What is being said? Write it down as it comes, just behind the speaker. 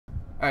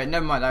Alright,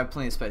 never mind. I have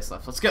plenty of space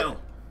left. Let's go.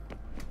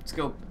 Let's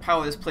go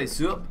power this place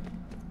up.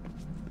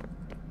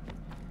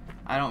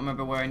 I don't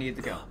remember where I needed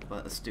to go,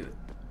 but let's do it.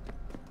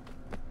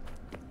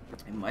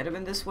 It might have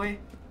been this way?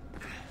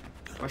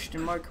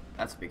 Question mark?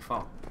 That's a big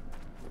fall.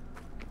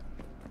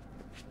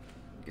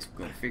 Guess we're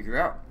gonna figure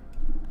out.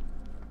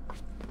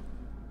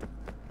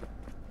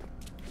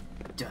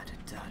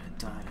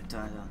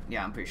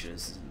 Yeah, I'm pretty sure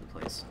this isn't the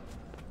place.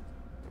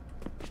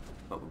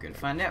 But we're gonna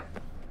find out.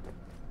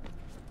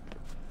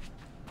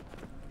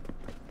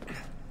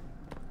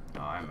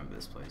 Oh, I remember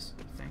this place,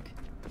 I think.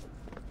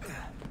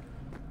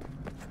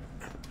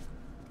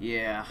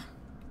 Yeah.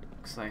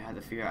 Looks like I had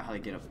to figure out how to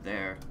get up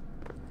there.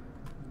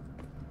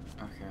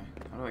 Okay,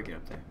 how do I get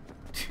up there?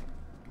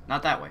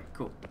 Not that way,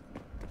 cool.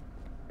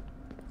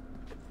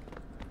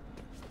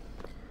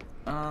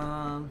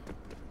 I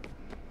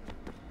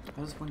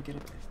just want to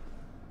get up there.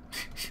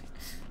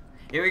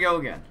 Here we go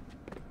again.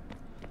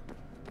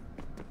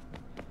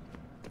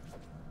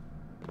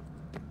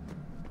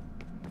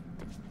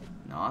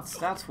 No, it's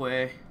that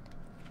way.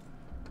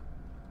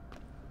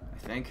 I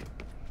think.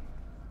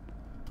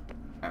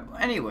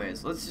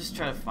 Anyways, let's just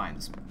try to find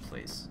this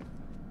place.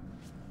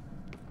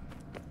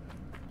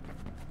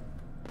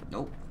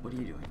 Nope. What are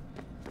you doing?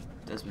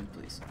 Desmond,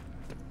 please.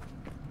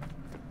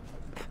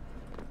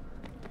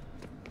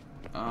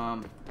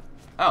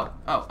 Oh.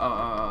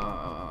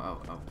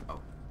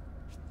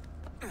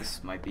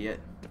 This might be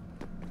it.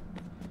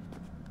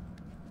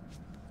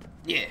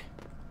 Yeah.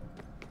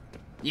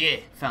 Yeah,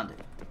 found it.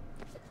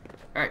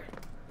 Alright.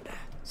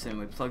 So then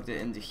we plugged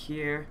it into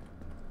here.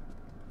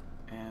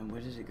 And where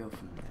does it go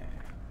from there?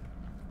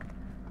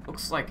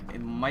 Looks like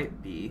it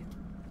might be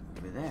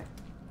over there.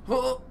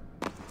 Whoa!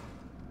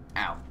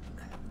 Ow.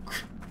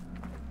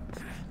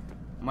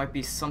 Might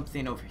be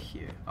something over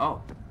here.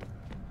 Oh.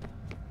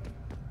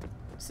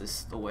 Is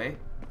this the way?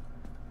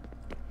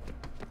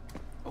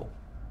 Oh.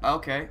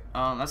 Okay.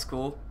 That's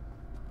cool.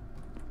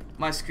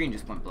 My screen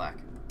just went black.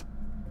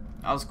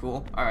 That was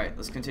cool. Alright,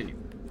 let's continue.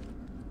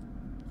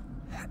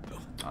 Oh,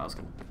 that was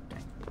cool.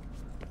 Dang.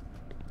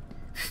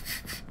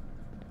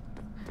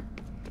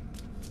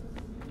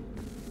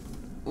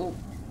 Oh.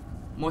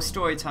 More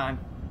story time.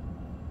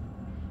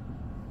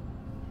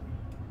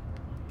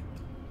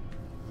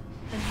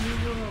 A new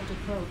world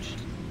approached,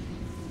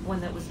 one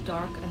that was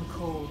dark and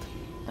cold.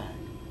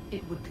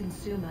 It would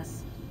consume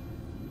us,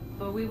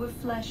 for we were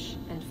flesh,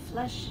 and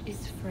flesh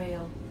is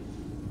frail.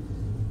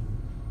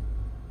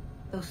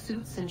 Though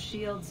suits and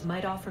shields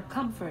might offer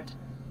comfort,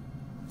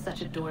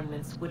 such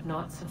adornments would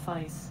not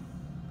suffice,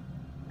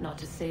 not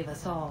to save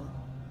us all.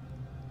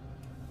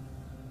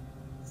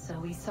 So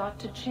we sought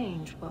to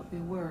change what we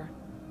were.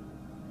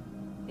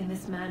 In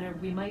this manner,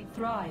 we might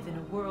thrive in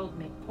a world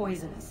made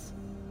poisonous.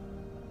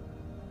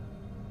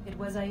 It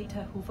was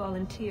Aita who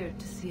volunteered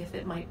to see if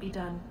it might be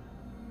done.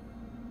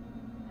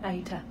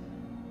 Aita,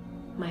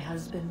 my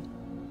husband,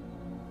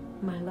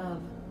 my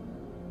love.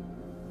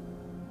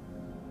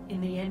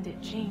 In the end,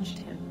 it changed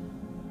him,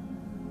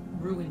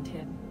 ruined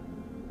him.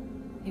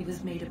 He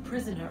was made a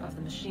prisoner of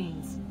the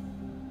machines.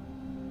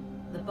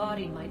 The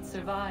body might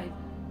survive,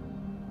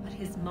 but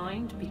his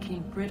mind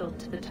became brittle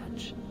to the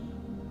touch.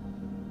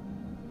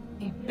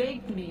 He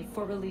begged me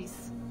for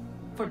release,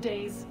 for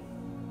days,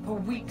 for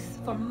weeks,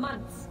 for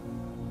months.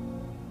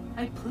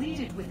 I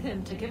pleaded with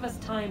him to give us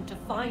time to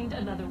find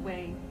another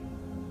way.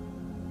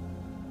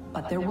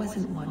 But there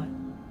wasn't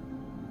one.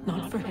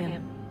 Not for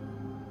him.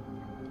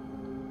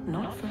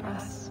 Not for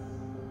us.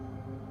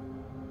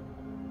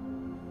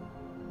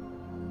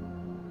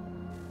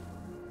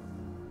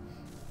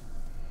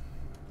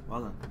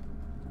 Well then.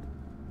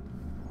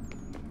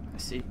 I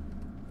see.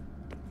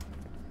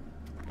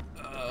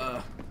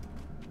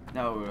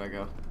 Now where do I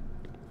go?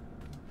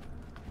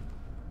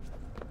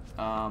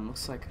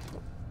 Looks like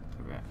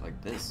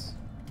this.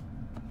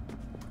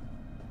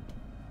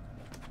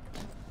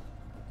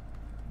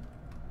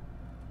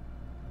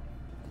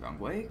 Wrong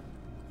way?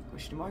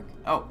 Question mark?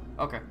 Oh,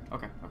 okay.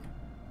 Let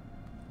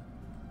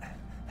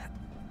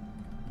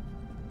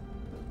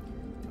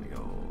me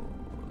go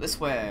this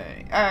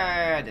way.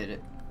 I did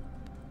it.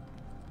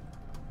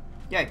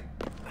 Yay.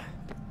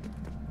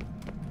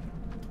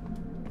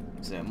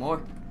 Is there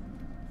more?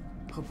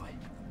 Oh boy.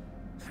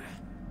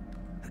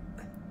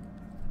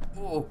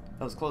 Oh,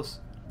 that was close.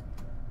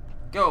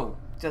 Go!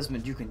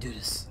 Desmond, you can do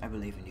this. I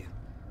believe in you.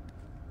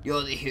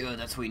 You're the hero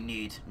that we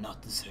need,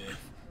 not deserve.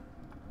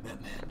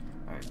 Batman.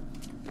 Alright.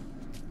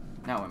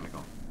 Now where am I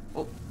going?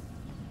 Oh.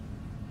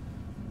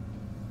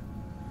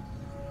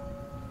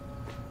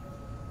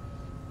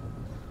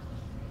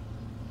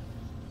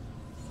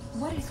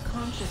 What is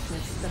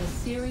consciousness but a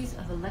series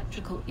of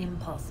electrical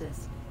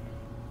impulses?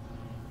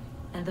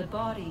 And the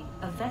body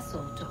a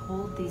vessel to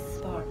hold these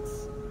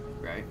sparks.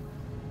 Right.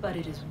 But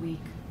it is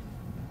weak.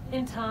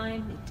 In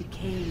time, it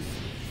decays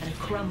and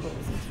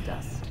crumbles into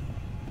dust.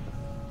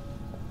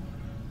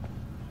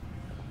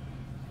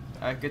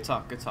 Alright, good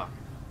talk.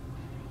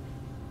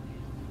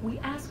 We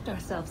asked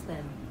ourselves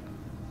then,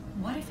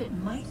 what if it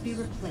might be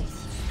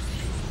replaced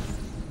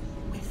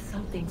with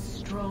something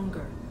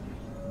stronger,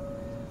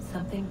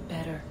 something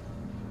better.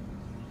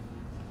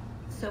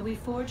 So we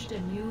forged a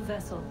new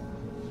vessel,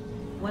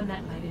 one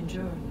that might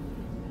endure.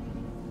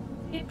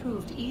 It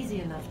proved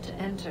easy enough to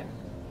enter.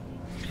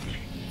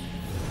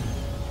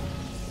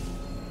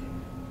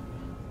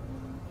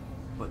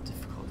 But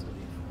difficult to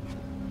leave.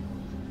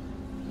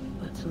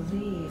 But to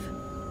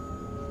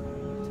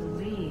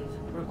leave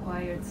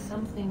required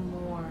something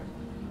more.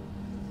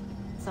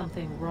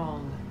 Something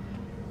wrong.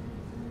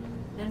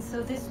 And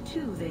so this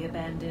too they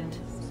abandoned.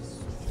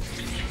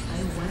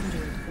 I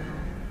wondered,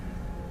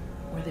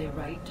 though, were they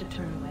right to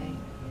turn away?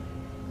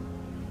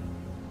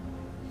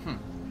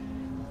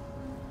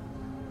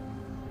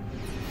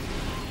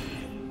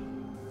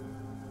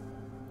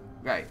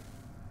 Right.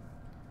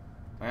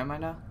 Where am I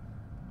now?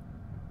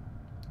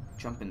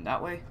 Jumping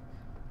that way?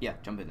 Yeah,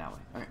 jumping that way.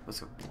 Alright, let's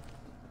go.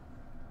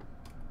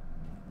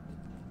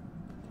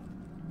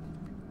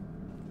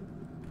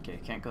 Okay,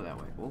 can't go that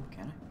way. Oh,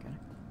 can I? Can I?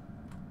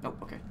 Nope,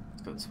 okay.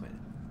 Let's go this way then.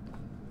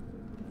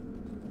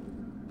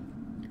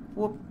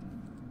 Whoop.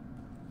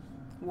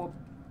 Whoop.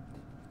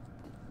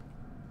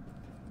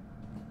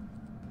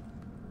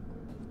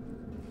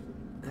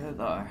 Where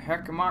the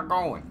heck am I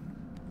going?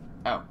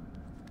 Oh.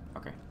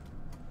 Okay.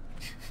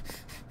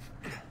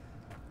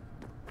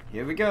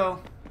 Here we go.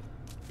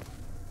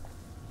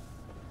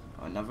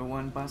 Another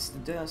one bites the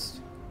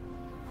dust.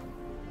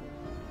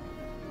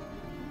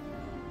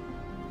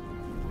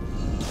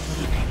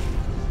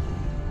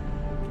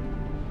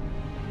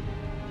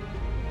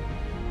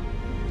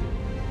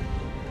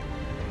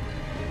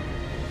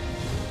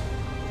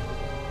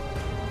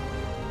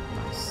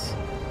 Nice.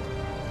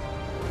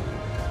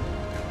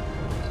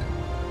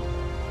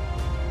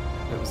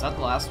 Wait, was that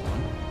the last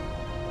one?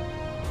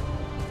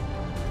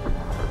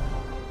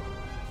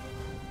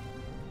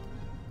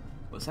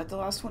 Was that the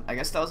last one? I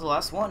guess that was the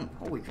last one.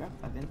 Holy crap,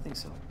 I didn't think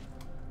so.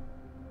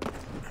 Is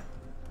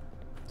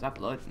that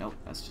blood? Nope,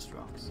 that's just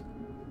rocks.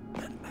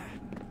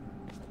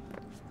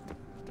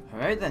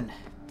 Alright then.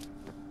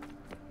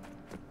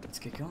 Let's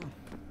get going.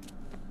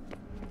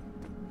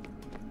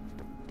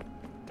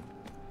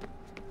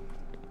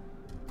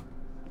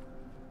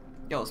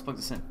 Yo, let's plug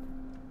this in.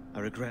 I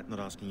regret not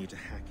asking you to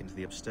hack into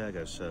the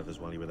Abstergo servers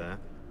while you were there.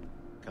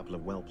 A couple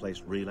of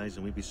well-placed relays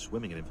and we'd be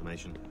swimming in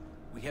information.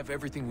 We have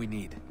everything we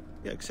need.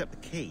 Yeah, except the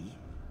key.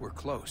 We're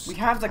close. We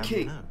have the How do you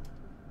key. know?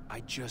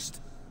 I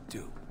just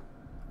do.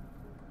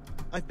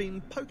 I've been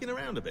poking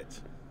around a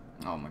bit.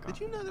 Oh my god. Did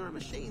you know there are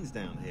machines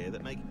down here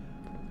that make,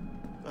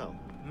 well,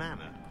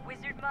 mana?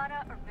 Wizard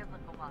mana or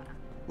biblical mana?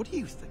 What do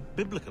you think?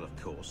 Biblical, of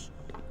course.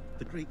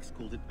 The Greeks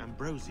called it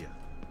ambrosia.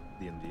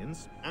 The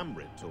Indians,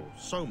 amrit or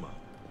soma.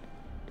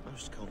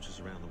 Most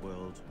cultures around the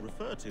world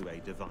refer to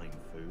a divine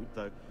food,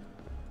 though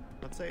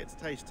I'd say its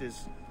taste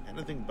is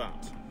anything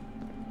but.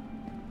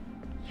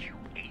 You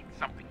ate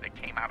something that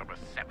came out of a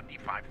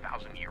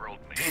 75,000-year-old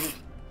machine.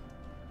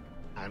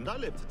 And I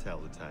live to tell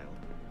the tale.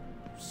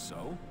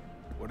 So?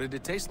 What did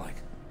it taste like?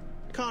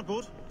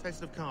 Cardboard.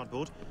 Tasted of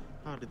cardboard.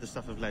 Hardly the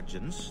stuff of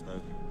legends, though.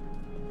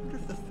 I wonder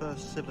if the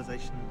first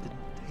civilization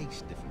didn't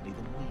taste differently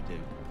than we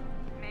do.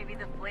 Maybe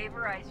the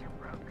flavorizer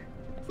broke.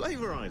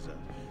 Flavorizer.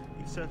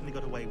 You certainly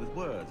got away with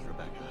words,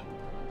 Rebecca.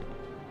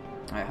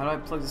 Alright, how do I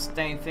plug this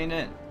dang thing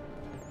in?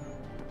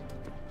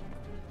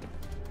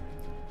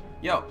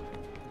 Yo,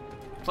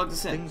 plug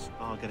this in. Things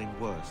are getting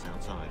worse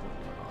outside.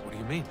 What do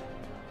you mean?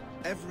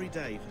 Every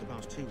day for the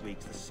past 2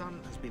 weeks, the sun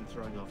has been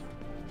throwing off.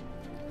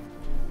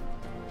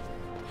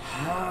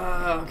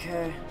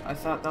 Okay, I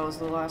thought that was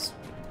the last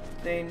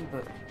thing,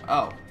 but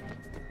oh,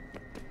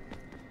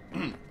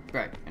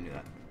 right, I knew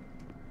that.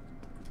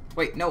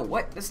 Wait, no,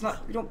 what? That's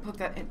not. We don't plug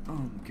that in. Oh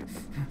my god.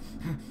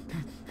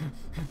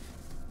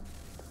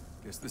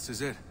 Guess this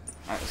is it.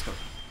 All right, let's go.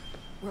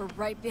 We're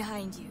right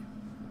behind you.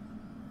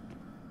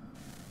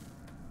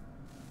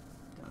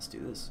 Let's do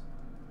this.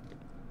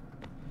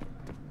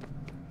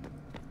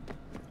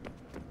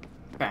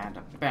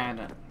 Banda,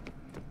 banda,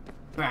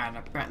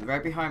 banda, banda.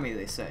 Right behind me,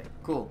 they say.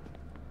 Cool.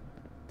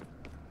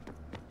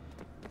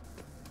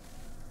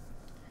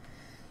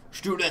 Let's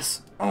do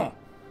this. Oh.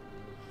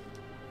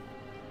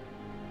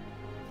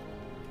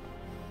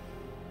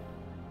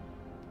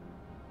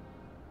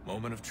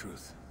 Moment of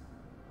truth.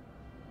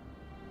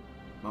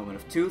 Moment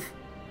of tooth.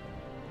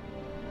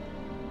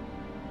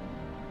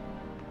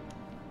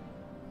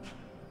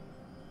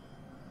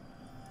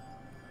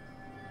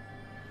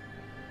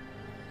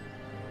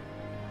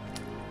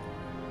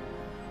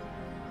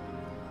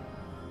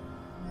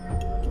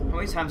 How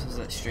many times has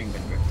that string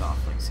been ripped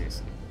off? Like,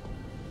 seriously.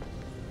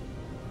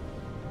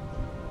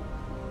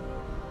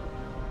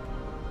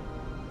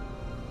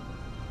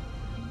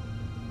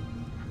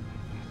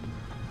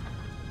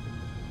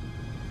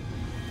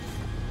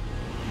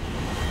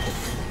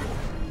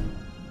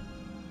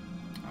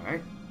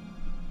 Alright.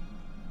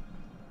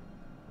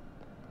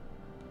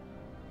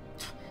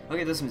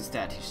 Look at this one's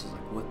dead. He's just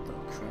like, what the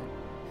crap?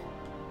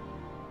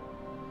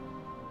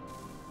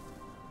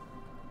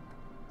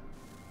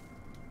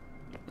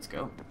 Let's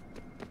go.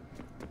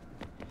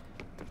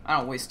 I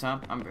don't waste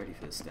time. I'm ready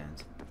for the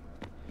stands.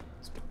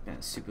 It's been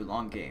a super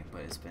long game,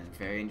 but it's been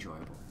very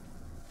enjoyable.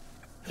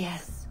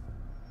 Yes.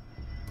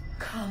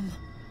 Come.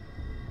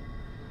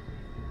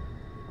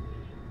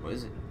 What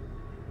is it?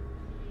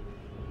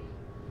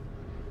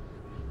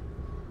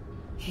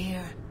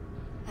 Here.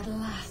 At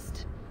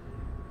last.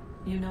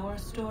 You know our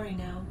story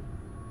now.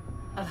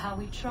 Of how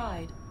we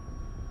tried.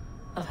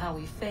 Of how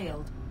we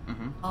failed.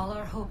 All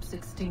our hopes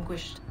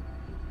extinguished.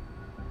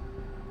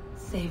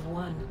 Save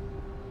one.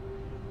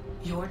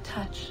 Your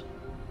touch.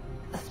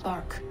 A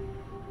spark.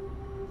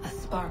 A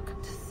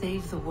spark to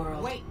save the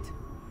world. Wait!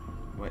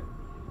 What?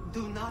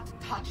 Do not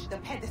touch the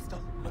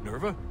pedestal.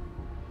 Minerva?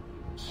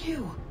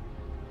 You.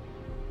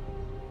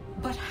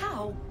 But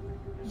how?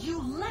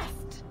 You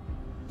left.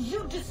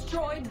 You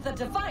destroyed the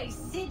device.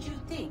 Did you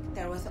think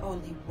there was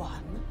only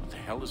one? What the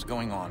hell is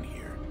going on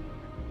here?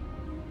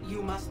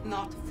 You must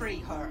not free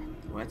her.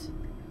 What?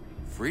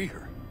 Free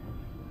her?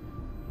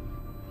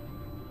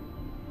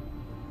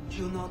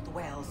 Juno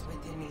dwells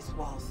within these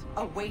walls,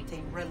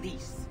 awaiting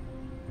release.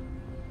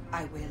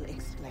 I will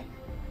explain.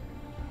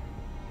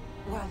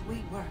 While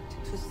we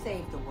worked to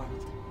save the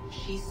world,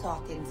 she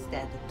sought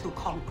instead to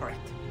conquer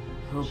it.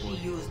 Oh She boy.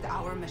 used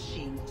our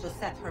machine to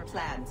set her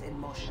plans in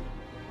motion.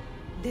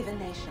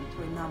 Divination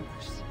through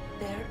numbers.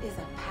 There is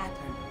a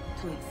pattern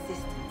to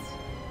existence.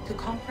 To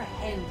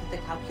comprehend the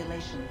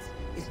calculations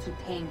is to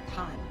tame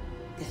time.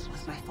 This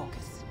was my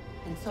focus.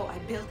 And so I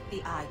built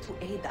the eye to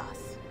aid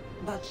us.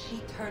 But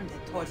she turned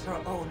it towards her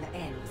own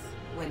ends.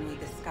 When we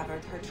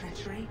discovered her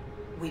treachery,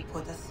 we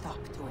put a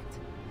stop to it.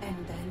 And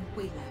then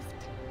we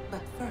left.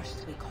 But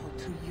first we called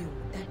to you,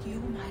 that you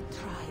might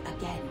try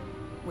again.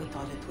 We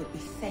thought it would be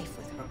safe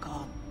with her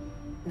gone.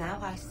 Now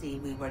I see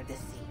we were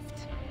deceived.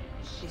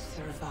 She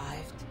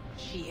survived,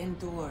 she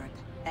endured,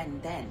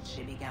 and then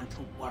she began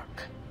to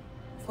work.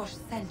 For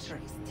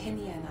centuries,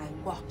 Tinia and I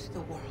walked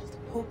the world,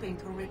 hoping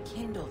to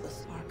rekindle the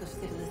spark of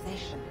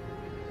civilization.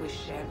 We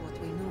shared what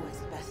we knew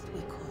as best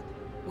we could.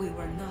 We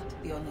were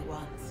not the only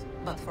ones,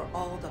 but for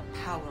all the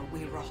power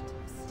we wrought,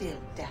 still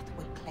death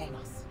would claim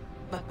us.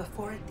 But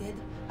before it did,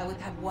 I would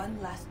have one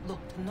last look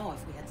to know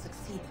if we had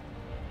succeeded.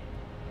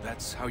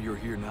 That's how you're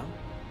here now?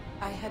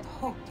 I had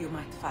hoped you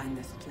might find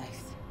this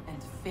place and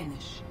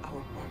finish our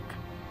work.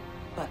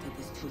 But it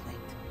is too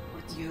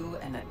late. You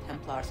and the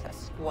Templars have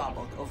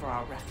squabbled over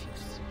our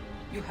refuse.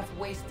 You have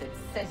wasted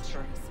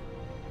centuries,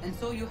 and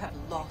so you have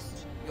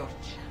lost your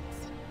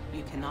chance.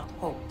 You cannot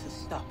hope to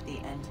stop the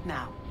end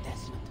now,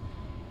 Desmond.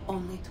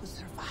 Only to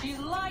survive. She's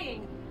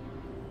lying!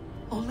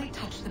 Only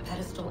touch the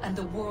pedestal and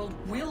the world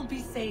will be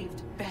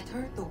saved.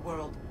 Better the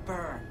world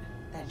burn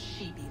than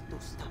she be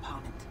loosed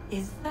upon it.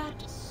 Is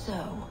that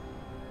so?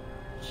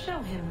 Show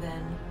him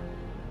then.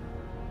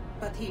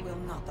 But he will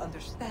not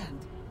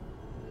understand.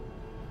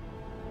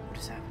 What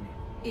is happening?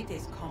 It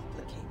is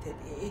complicated.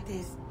 It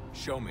is...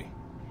 Show me.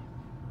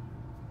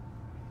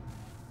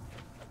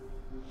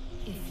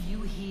 If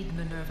you heed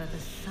Minerva, the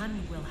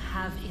sun will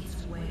have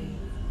its way.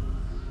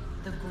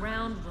 The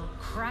ground will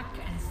crack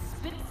and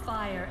spit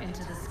fire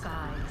into the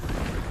skies.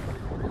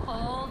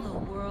 All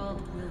the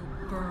world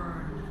will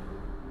burn.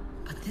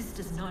 But this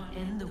does not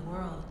end the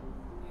world,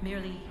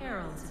 merely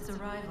heralds its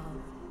arrival.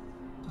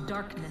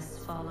 Darkness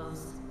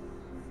follows.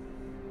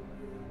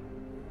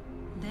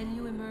 Then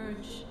you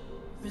emerge,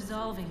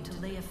 resolving to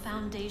lay a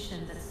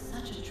foundation that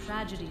such a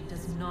tragedy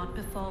does not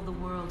befall the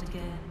world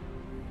again.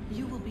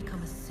 You will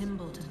become a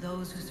symbol to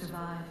those who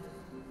survive.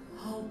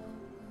 Hope,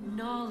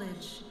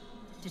 knowledge,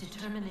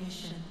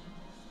 determination.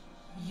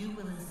 You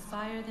will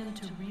inspire them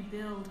to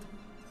rebuild,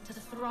 to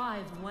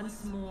thrive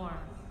once more.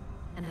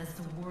 And as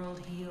the world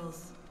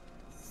heals,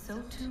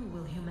 so too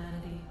will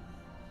humanity.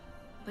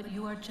 But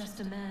you are just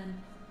a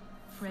man,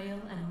 frail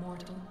and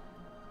mortal.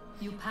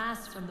 You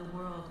pass from the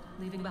world,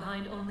 leaving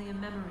behind only a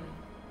memory.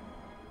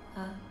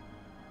 A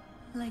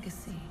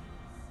legacy.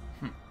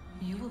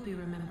 You will be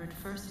remembered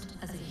first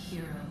as a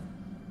hero,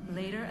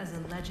 later as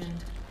a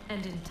legend,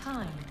 and in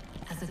time,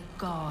 as a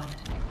god.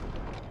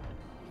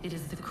 It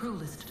is the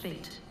cruelest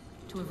fate,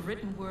 to have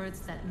written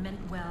words that meant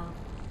well,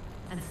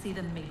 and see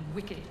them made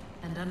wicked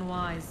and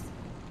unwise.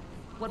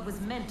 What was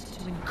meant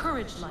to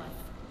encourage life,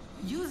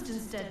 used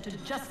instead to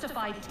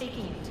justify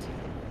taking it.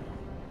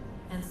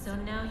 And so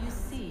now you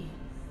see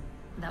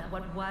that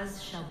what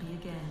was shall be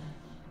again.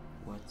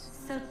 What?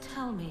 So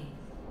tell me,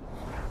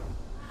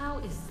 how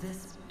is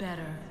this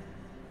better